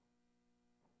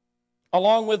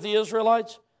along with the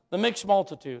Israelites? The mixed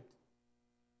multitude.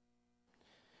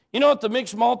 You know what the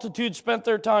mixed multitude spent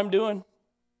their time doing?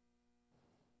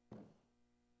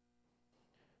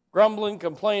 Grumbling,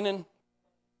 complaining,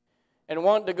 and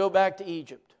wanting to go back to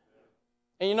Egypt.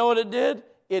 And you know what it did?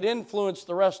 It influenced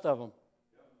the rest of them.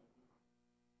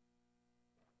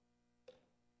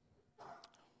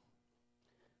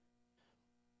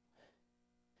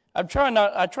 I try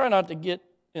not to get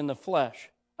in the flesh.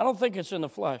 I don't think it's in the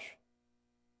flesh,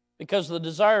 because the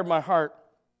desire of my heart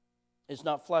is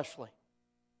not fleshly.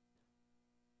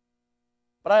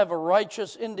 But I have a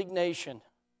righteous indignation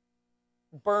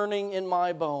burning in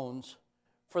my bones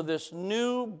for this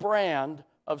new brand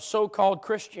of so-called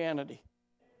Christianity.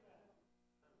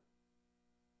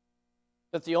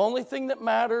 That the only thing that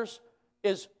matters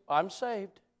is I'm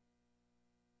saved.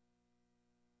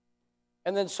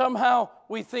 And then somehow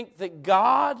we think that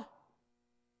God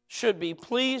should be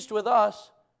pleased with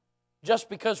us just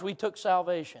because we took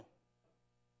salvation.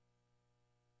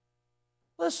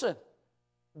 Listen,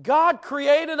 God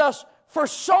created us for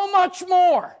so much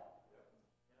more.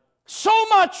 So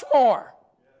much more.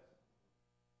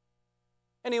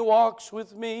 And He walks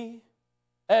with me,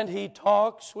 and He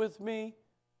talks with me,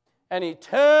 and He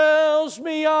tells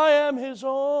me I am His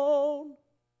own.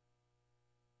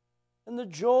 And the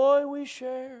joy we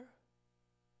share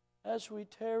as we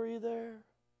tarry there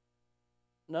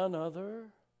none other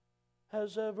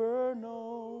has ever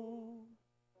known.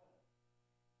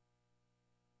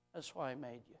 That's why He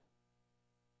made you.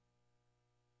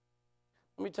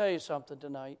 Let me tell you something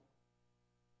tonight.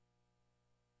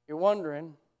 You're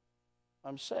wondering,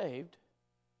 I'm saved.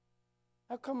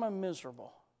 How come I'm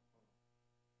miserable?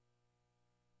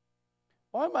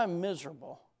 Why am I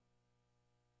miserable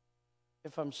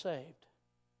if I'm saved?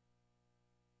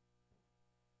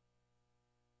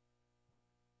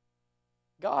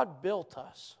 God built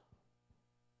us.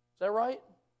 Is that right?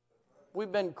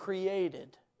 We've been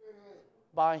created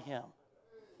by Him.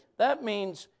 That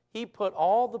means He put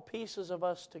all the pieces of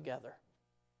us together.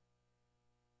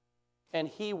 And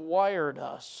He wired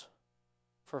us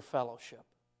for fellowship.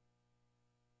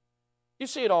 You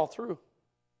see it all through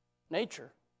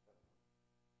nature.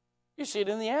 You see it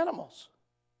in the animals.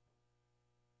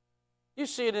 You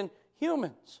see it in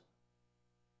humans.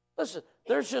 Listen,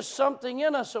 there's just something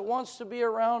in us that wants to be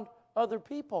around other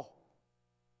people.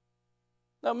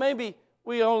 Now, maybe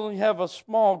we only have a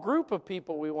small group of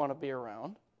people we want to be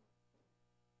around.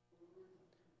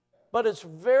 But it's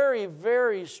very,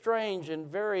 very strange and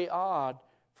very odd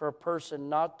for a person to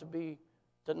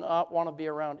not want to be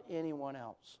around anyone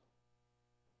else.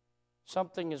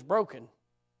 Something is broken.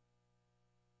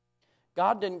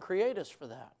 God didn't create us for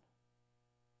that.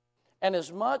 And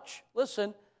as much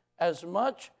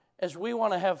as we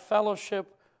want to have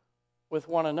fellowship with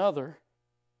one another,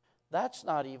 that's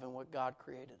not even what God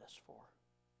created us for.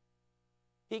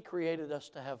 He created us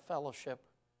to have fellowship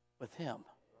with Him.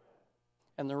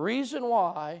 And the reason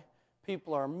why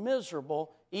people are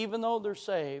miserable, even though they're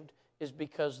saved, is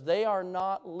because they are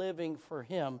not living for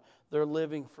Him. They're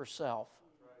living for self.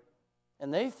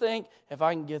 And they think, if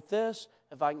I can get this,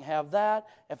 if I can have that,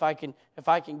 if I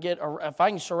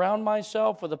can surround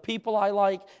myself with the people I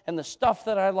like and the stuff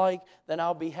that I like, then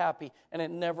I'll be happy. And it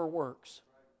never works.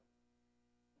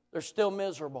 They're still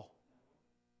miserable.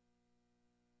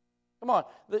 Come on,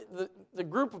 the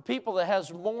group of people that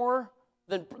has more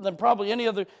than probably any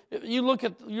other. You look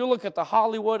at the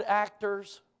Hollywood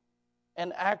actors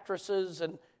and actresses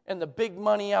and the big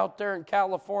money out there in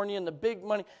California and the big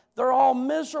money. They're all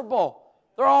miserable.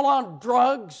 They're all on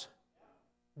drugs,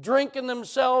 drinking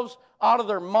themselves out of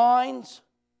their minds,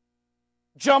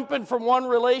 jumping from one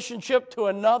relationship to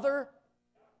another.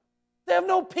 They have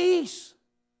no peace.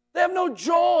 They have no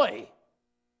joy.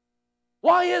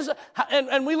 Why is it?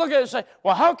 And we look at it and say,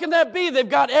 well, how can that be? They've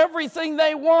got everything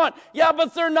they want. Yeah,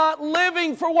 but they're not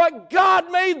living for what God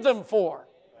made them for.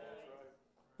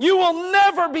 You will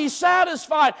never be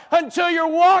satisfied until you're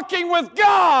walking with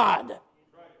God.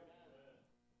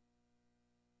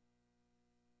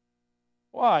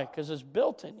 Why? Because it's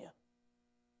built in you.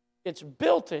 It's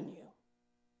built in you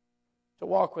to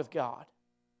walk with God.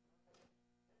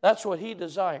 That's what He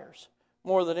desires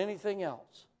more than anything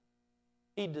else.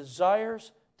 He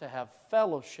desires to have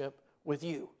fellowship with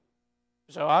you.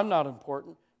 So I'm not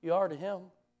important. You are to Him.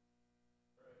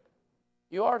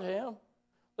 You are to Him.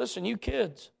 Listen, you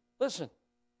kids. Listen.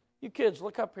 You kids,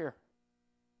 look up here.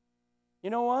 You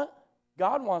know what?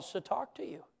 God wants to talk to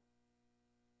you.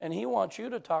 And He wants you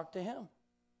to talk to Him.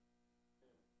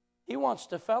 He wants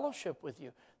to fellowship with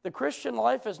you. The Christian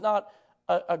life is not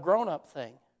a grown-up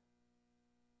thing.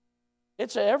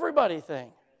 It's an everybody thing.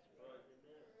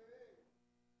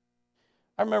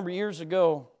 I remember years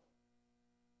ago,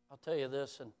 I'll tell you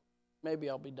this, and maybe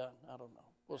I'll be done. I don't know.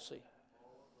 We'll see.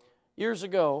 Years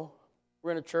ago,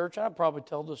 we're in a church. I've probably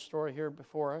told this story here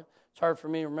before. It's hard for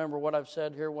me to remember what I've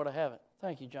said here, what I haven't.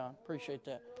 Thank you, John. Appreciate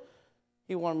that.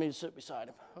 He wanted me to sit beside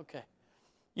him. Okay.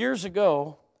 Years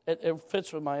ago, it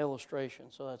fits with my illustration,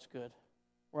 so that's good.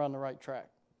 We're on the right track.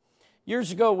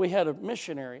 Years ago, we had a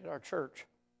missionary at our church,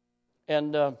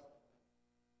 and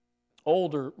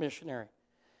older missionary.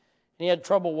 And he had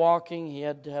trouble walking. He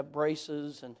had to have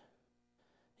braces, and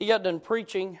he got done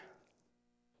preaching.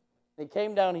 He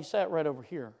came down. He sat right over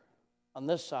here on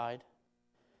this side,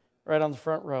 right on the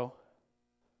front row.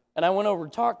 And I went over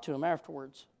and talked to him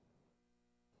afterwards.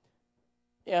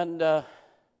 And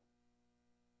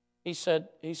he said,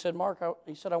 Mark,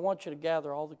 I want you to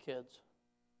gather all the kids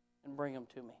and bring them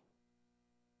to me.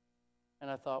 And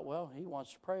I thought, well, he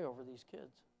wants to pray over these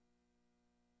kids.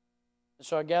 And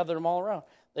so I gathered them all around.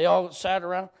 They all sat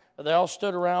around. They all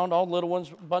stood around, all little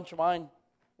ones. A bunch of mine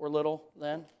were little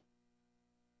then.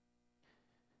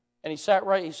 And he sat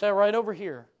right over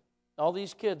here. All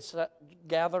these kids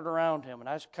gathered around him, and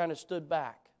I kind of stood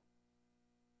back.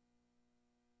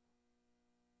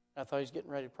 I thought he was getting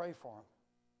ready to pray for them.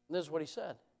 And this is what he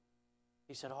said.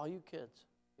 He said, all you kids,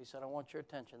 he said, I want your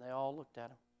attention. They all looked at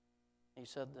him. He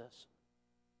said this,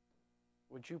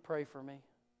 would you pray for me?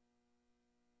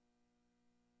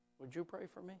 Would you pray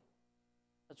for me?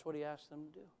 That's what he asked them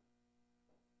to do.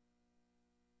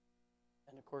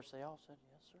 And of course they all said,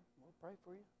 yes, sir, we'll pray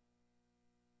for you.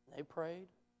 And they prayed.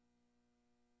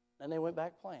 Then they went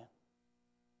back playing.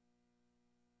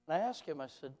 And I asked him, I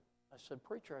said,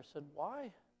 preacher, I said,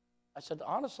 why? I said,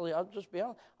 honestly, I'll just be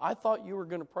honest. I thought you were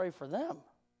going to pray for them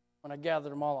when I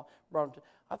gathered them all.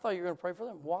 I thought you were going to pray for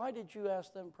them. Why did you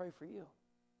ask them to pray for you?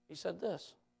 He said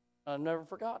this. I've never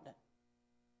forgotten it.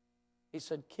 He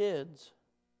said, kids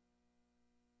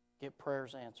get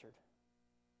prayers answered.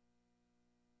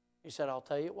 He said, I'll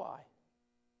tell you why.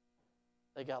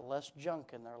 They got less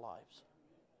junk in their lives.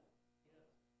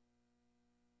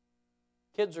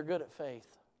 Kids are good at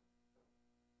faith.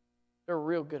 They're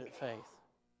real good at faith.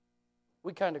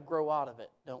 We kind of grow out of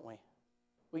it, don't we?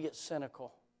 We get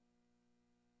cynical.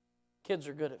 Kids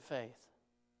are good at faith.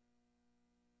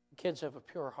 Kids have a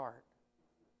pure heart.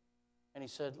 And he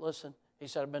said, listen, he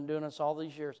said, I've been doing this all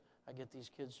these years. I get these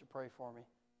kids to pray for me.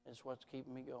 It's what's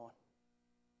keeping me going.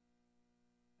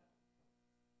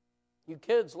 You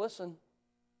kids, listen.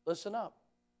 Listen up.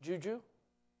 Juju,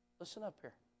 listen up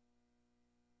here.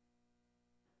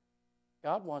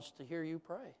 God wants to hear you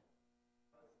pray.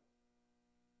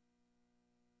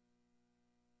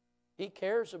 He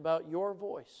cares about your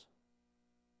voice.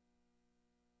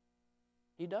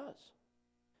 He does.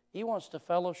 He wants to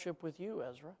fellowship with you,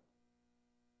 Ezra.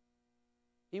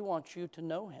 He wants you to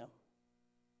know him.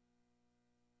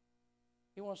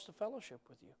 He wants to fellowship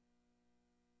with you.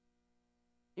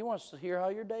 He wants to hear how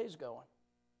your day's going.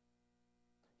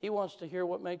 He wants to hear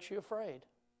what makes you afraid.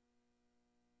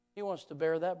 He wants to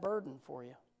bear that burden for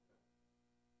you.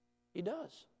 He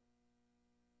does.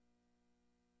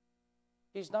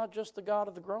 He's not just the God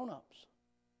of the grown-ups.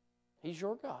 He's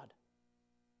your God.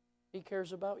 He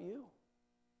cares about you.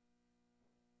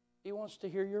 He wants to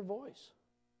hear your voice.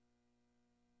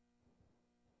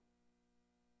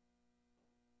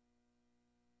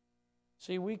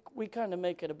 See, we kind of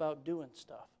make it about doing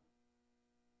stuff.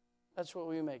 That's what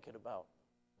we make it about.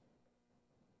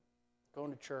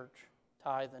 Going to church,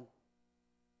 tithing,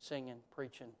 singing,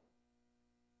 preaching,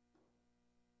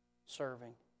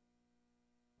 serving.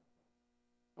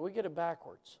 And we get it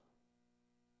backwards.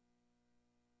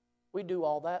 We do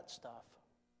all that stuff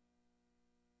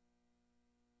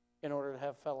in order to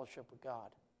have fellowship with God.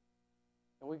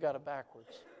 And we got it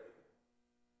backwards.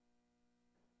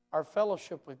 Our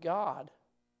fellowship with God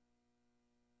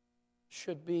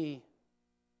should be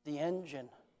the engine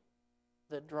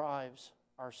that drives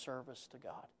our service to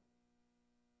God.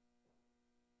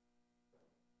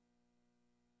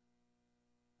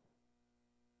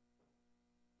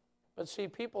 But see,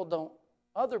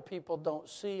 other people don't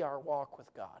see our walk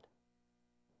with God.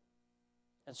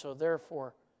 And so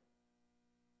therefore,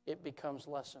 it becomes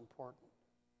less important.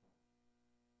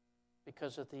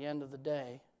 Because at the end of the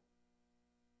day,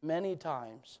 many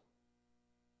times,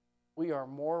 we are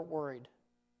more worried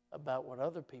about what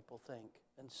other people think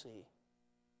and see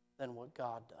than what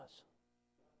God does.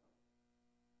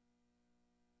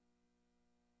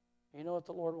 You know what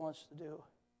the Lord wants to do?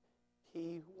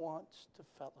 He wants to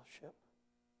fellowship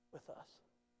with us.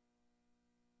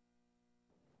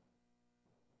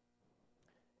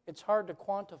 It's hard to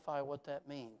quantify what that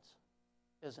means,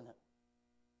 isn't it?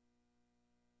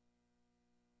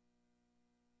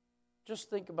 Just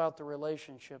think about the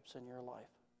relationships in your life.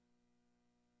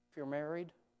 If you're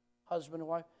married, husband and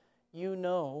wife, you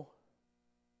know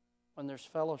when there's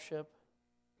fellowship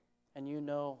and you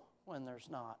know when there's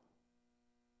not.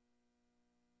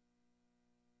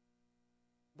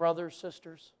 Brothers,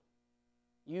 sisters,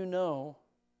 you know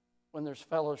when there's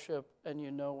fellowship and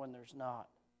you know when there's not.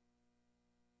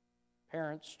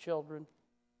 Parents, children.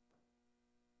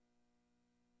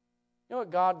 You know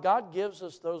what God gives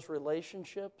us those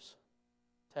relationships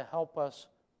to help us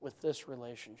with this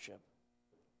relationship.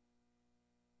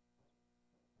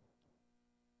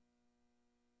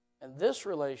 And this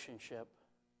relationship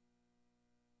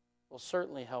will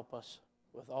certainly help us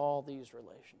with all these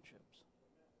relationships.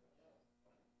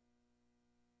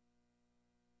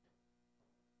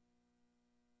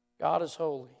 God is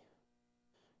holy.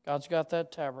 God's got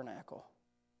that tabernacle.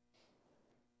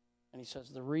 And he says,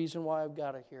 the reason why I've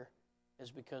got it here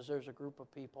is because there's a group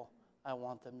of people, I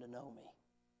want them to know me.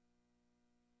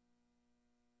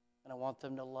 And I want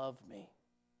them to love me.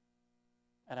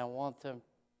 And I want them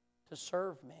to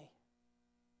serve me.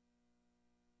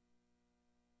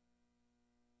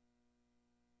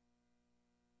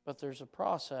 But there's a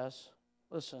process.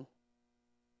 Listen,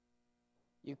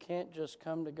 you can't just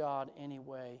come to God any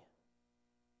way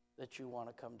that you want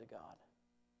to come to God.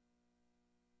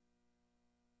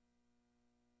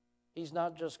 He's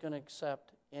not just going to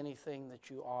accept anything that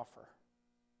you offer.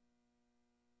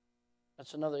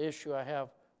 That's another issue I have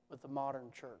with the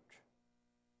modern church.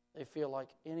 They feel like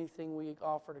anything we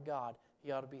offer to God,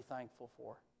 He ought to be thankful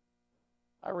for.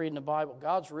 I read in the Bible,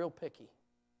 God's real picky.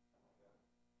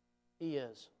 He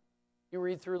is. You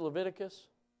read through Leviticus,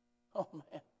 oh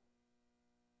man.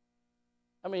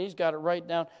 I mean, He's got it right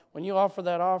down. When you offer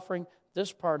that offering,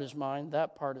 this part is mine,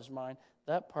 that part is mine,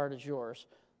 that part is yours.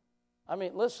 I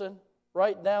mean, listen,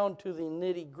 right down to the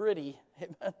nitty-gritty.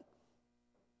 Amen.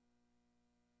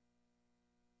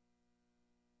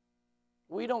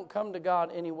 We don't come to God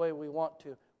any way we want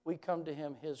to. We come to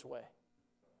Him His way.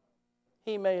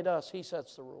 He made us. He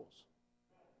sets the rules.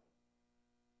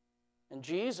 And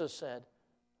Jesus said,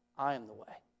 I am the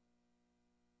way,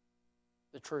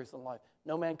 the truth, and life.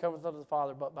 No man cometh unto the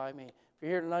Father but by me. If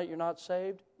you're here tonight, you're not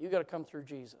saved, you've got to come through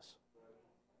Jesus.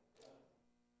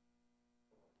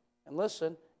 And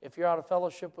listen, if you're out of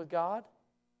fellowship with God,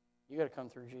 you've got to come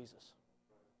through Jesus.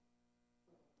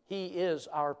 He is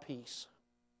our peace.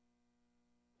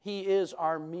 He is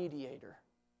our mediator.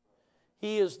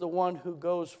 He is the one who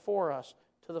goes for us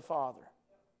to the Father.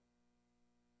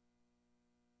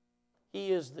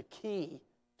 He is the key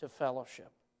to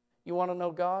fellowship. You want to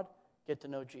know God? Get to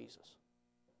know Jesus.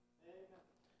 Amen.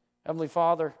 Heavenly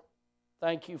Father,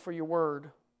 thank You for Your word.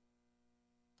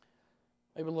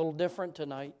 Maybe a little different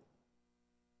tonight.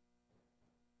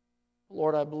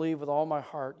 Lord, I believe with all my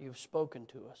heart You've spoken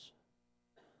to us.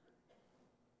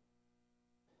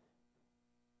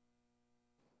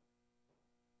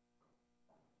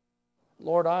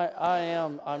 Lord,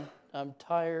 I'm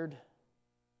tired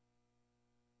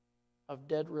of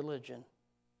dead religion.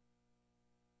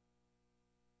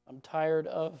 I'm tired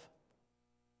of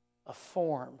a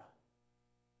form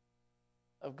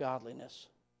of godliness.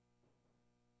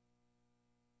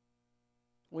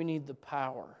 We need the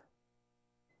power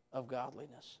of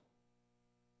godliness.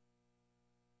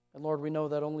 And Lord, we know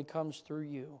that only comes through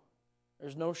You.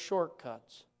 There's no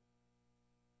shortcuts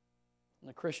in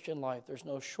the Christian life. There's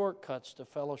no shortcuts to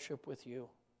fellowship with You.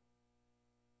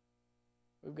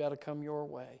 We've got to come Your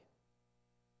way.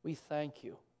 We thank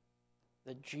You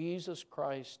that Jesus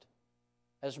Christ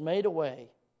has made a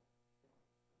way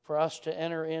for us to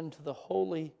enter into the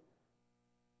Holy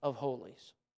of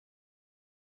Holies.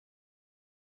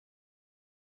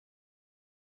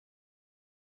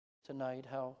 Tonight,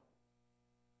 how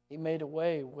He made a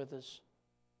way with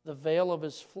the veil of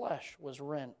His flesh was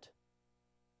rent.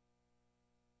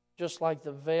 Just like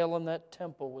the veil in that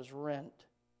temple was rent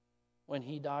when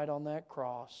He died on that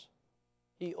cross.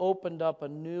 He opened up a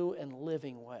new and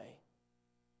living way.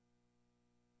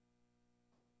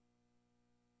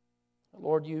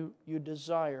 Lord, you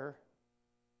desire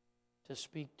to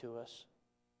speak to us.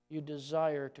 You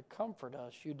desire to comfort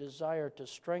us. You desire to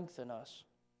strengthen us.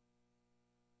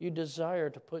 You desire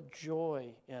to put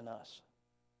joy in us.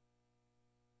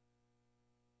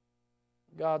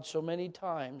 God, so many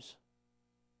times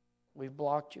we've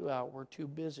blocked You out. We're too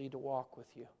busy to walk with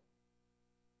You.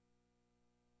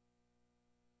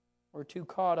 We're too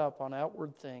caught up on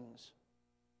outward things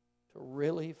to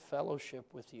really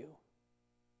fellowship with You.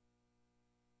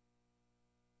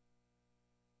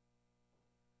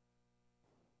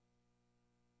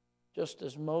 Just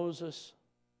as Moses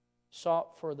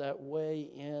sought for that way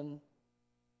in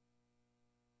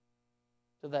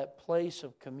to that place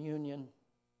of communion,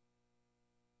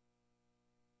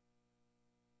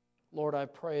 Lord, I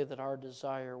pray that our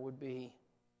desire would be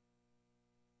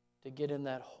to get in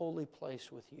that holy place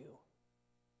with You,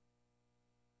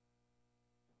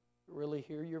 to really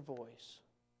hear Your voice,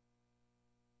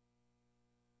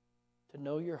 to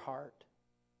know Your heart.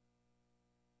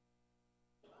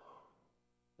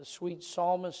 The sweet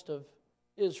psalmist of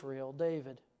Israel,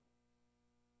 David,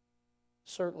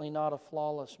 certainly not a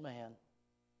flawless man,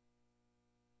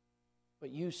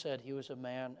 but You said he was a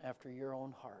man after Your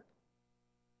own heart.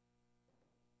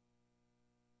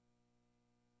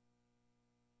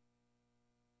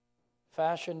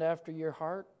 Fashioned after Your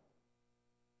heart,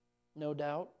 no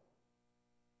doubt,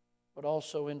 but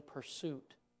also in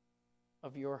pursuit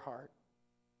of Your heart.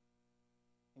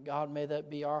 And God, may that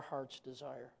be our heart's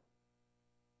desire.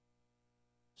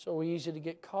 So easy to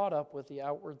get caught up with the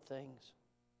outward things.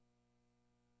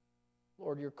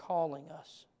 Lord, You're calling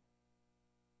us.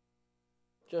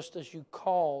 Just as You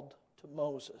called to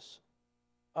Moses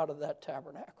out of that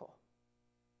tabernacle.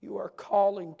 You are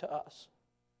calling to us.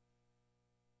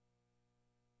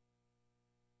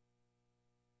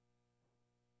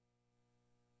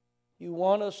 You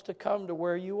want us to come to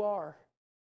where You are.